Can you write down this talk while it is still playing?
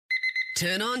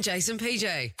Turn on Jason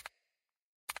PJ.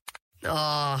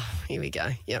 Oh, here we go.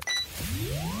 Yep.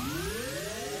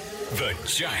 The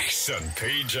Jason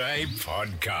PJ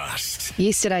Podcast.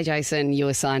 Yesterday, Jason, you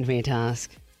assigned me a task.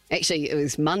 Actually, it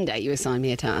was Monday you assigned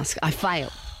me a task. I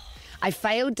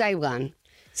failed day one.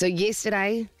 So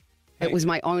yesterday, it was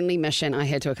my only mission I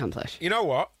had to accomplish. You know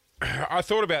what? I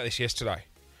thought about this yesterday.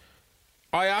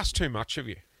 I asked too much of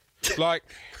you. Like,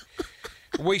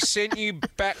 we sent you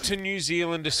back to New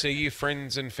Zealand to see your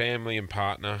friends and family and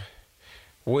partner.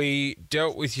 We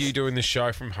dealt with you doing the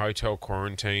show from hotel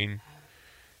quarantine.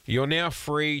 You're now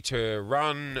free to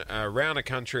run around the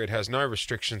country. It has no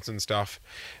restrictions and stuff.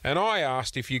 And I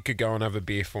asked if you could go and have a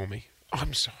beer for me.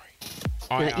 I'm sorry.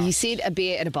 You said a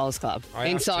beer at a bowls club.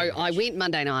 And so I went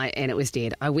Monday night and it was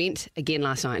dead. I went again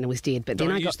last night and it was dead. But then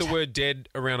I got... Don't use the word dead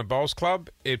around a bowls club.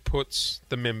 It puts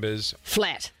the members...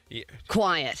 Flat. Yeah.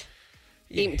 Quiet.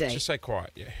 Yeah, empty. Just say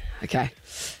quiet, yeah. Okay.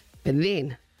 But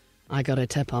then I got a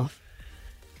tip off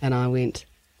and I went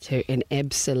to an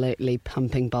absolutely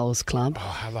pumping bowls club.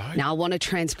 Oh, hello. Now I want to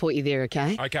transport you there,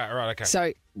 okay? Okay, all right, okay.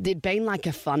 So there'd been like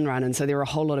a fun run and so there were a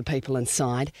whole lot of people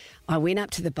inside. I went up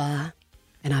to the bar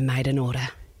and I made an order.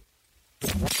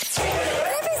 Can I just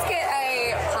get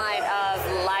a pint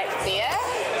of light beer?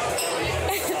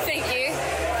 Thank you.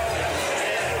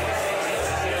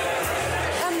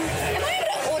 Am I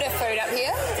able to order food up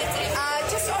here?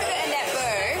 Just order in that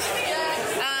booth.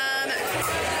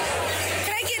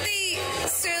 Can I get the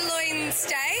sirloin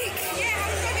steak?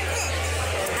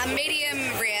 Yeah, a medium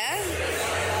rare.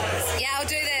 Yeah, I'll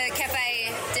do the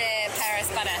Cafe de Paris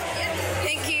butter.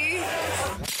 Thank you.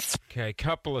 Okay,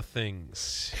 couple of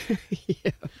things.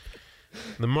 Yeah.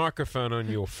 The microphone on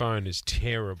your phone is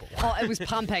terrible. Oh, it was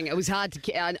pumping. It was hard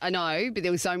to... I know, but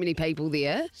there were so many people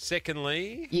there.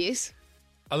 Secondly, Yes.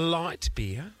 a light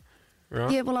beer, right?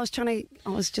 Yeah, well, I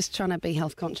was just trying to be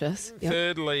health conscious. Yep.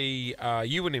 Thirdly,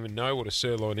 you wouldn't even know what a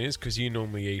sirloin is because you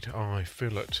normally eat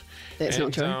fillet. That's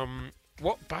not true.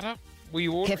 What butter were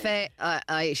you ordering? Cafe, I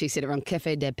actually said it wrong.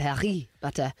 Cafe de Paris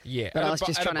butter. Yeah, but at I was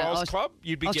just at trying a to. bowls club,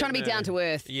 you'd be I was trying to be getting down to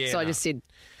earth, Yeah, so I no. just said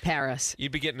Paris.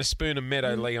 You'd be getting a spoon of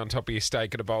Meadow Lee on top of your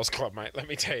steak at a bowls club, mate. Let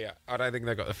me tell you, I don't think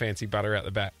they got the fancy butter out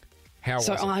the back. How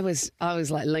So was it? I was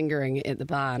like lingering at the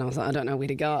bar, and I was like, I don't know where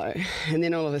to go. And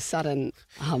then all of a sudden,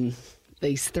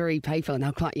 these three people, and they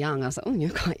were quite young. I was like, oh,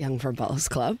 you're quite young for a bowls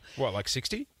club. What, like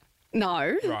 60?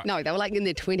 No, Right. no, they were like in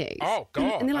their 20s. Oh,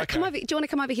 God, And they're like, okay. come over. Do you want to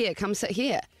come over here? Come sit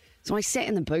here. So I sat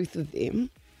in the booth with them,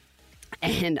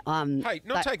 and Hey,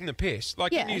 not taking the piss.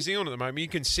 Like Yeah. in New Zealand at the moment, you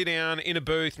can sit down in a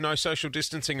booth, no social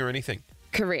distancing or anything.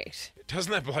 correct.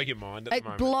 Doesn't that blow your mind at It the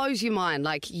moment? blows your mind.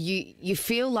 Like you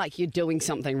feel like you're doing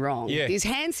something wrong. Yeah. There's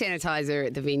hand sanitizer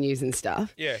at the venues and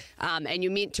stuff. Yeah. And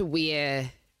you're meant to wear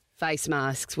face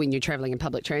masks when you're travelling in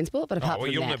public transport. But apart Oh, well,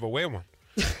 from you'll that, never wear one.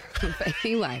 But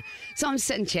anyway, so I'm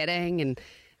sitting chatting, and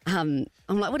I'm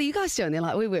like, "What are you guys doing?" They're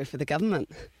like, "We work for the government."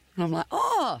 And I'm like,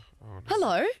 "Oh,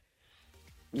 hello.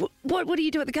 What do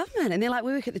you do at the government?" And they're like,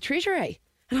 "We work at the Treasury."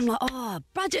 And I'm like, "Oh,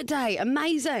 budget day,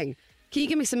 amazing. Can you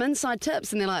give me some inside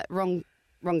tips?" And they're like, "Wrong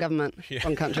government,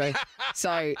 wrong country."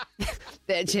 So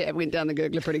that chat went down the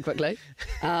gurgler pretty quickly.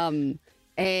 And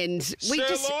we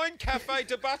just... Sirloin, Cafe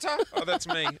de Butter. Oh, that's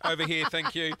me over here.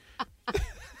 Thank you.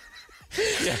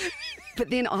 Yeah. But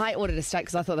then I ordered a steak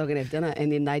because I thought they were going to have dinner,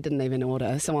 and then they didn't even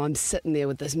order. So I'm sitting there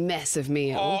with this massive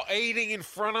meal. Oh, eating in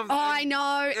front of them. I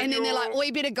know. And then they're like, you're-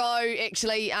 we better go.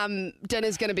 Actually,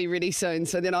 dinner's going to be ready soon.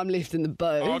 So then I'm left in the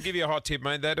booth. I'll give you a hot tip,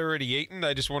 mate. They'd already eaten.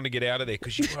 They just wanted to get out of there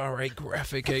because you are a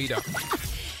graphic eater.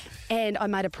 And I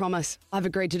made a promise. I've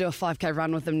agreed to do a 5K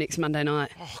run with them next Monday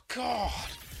night. Oh, God.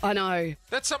 I know.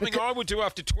 That's something I would do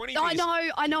after 20 years.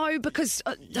 I know, because...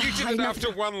 You did it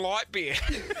after one light beer.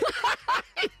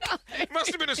 Must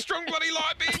have been a strong bloody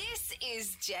light beer. This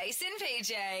is Jason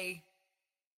PJ.